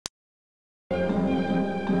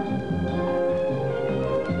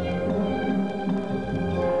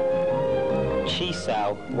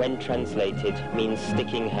Jiao, when translated, means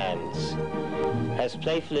sticking hands. As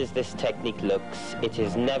playful as this technique looks, it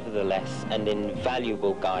is nevertheless an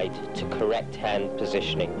invaluable guide to correct hand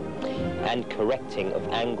positioning and correcting of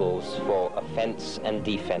angles for offense and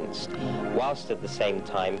defense, whilst at the same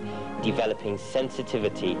time developing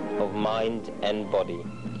sensitivity of mind and body.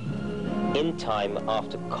 In time,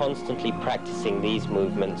 after constantly practicing these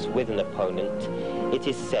movements with an opponent, it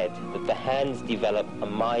is said that the hands develop a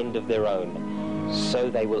mind of their own, so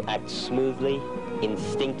they will act smoothly,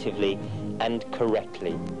 instinctively, and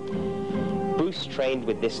correctly. Bruce trained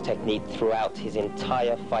with this technique throughout his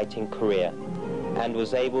entire fighting career and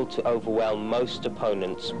was able to overwhelm most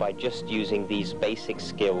opponents by just using these basic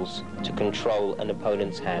skills to control an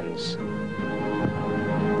opponent's hands.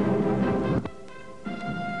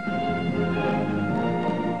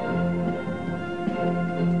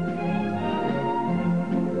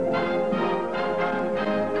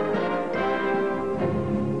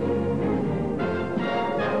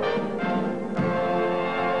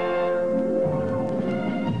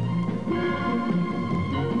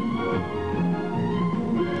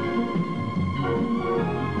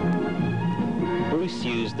 Bruce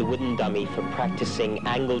used the wooden dummy for practicing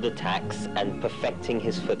angled attacks and perfecting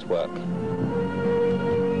his footwork.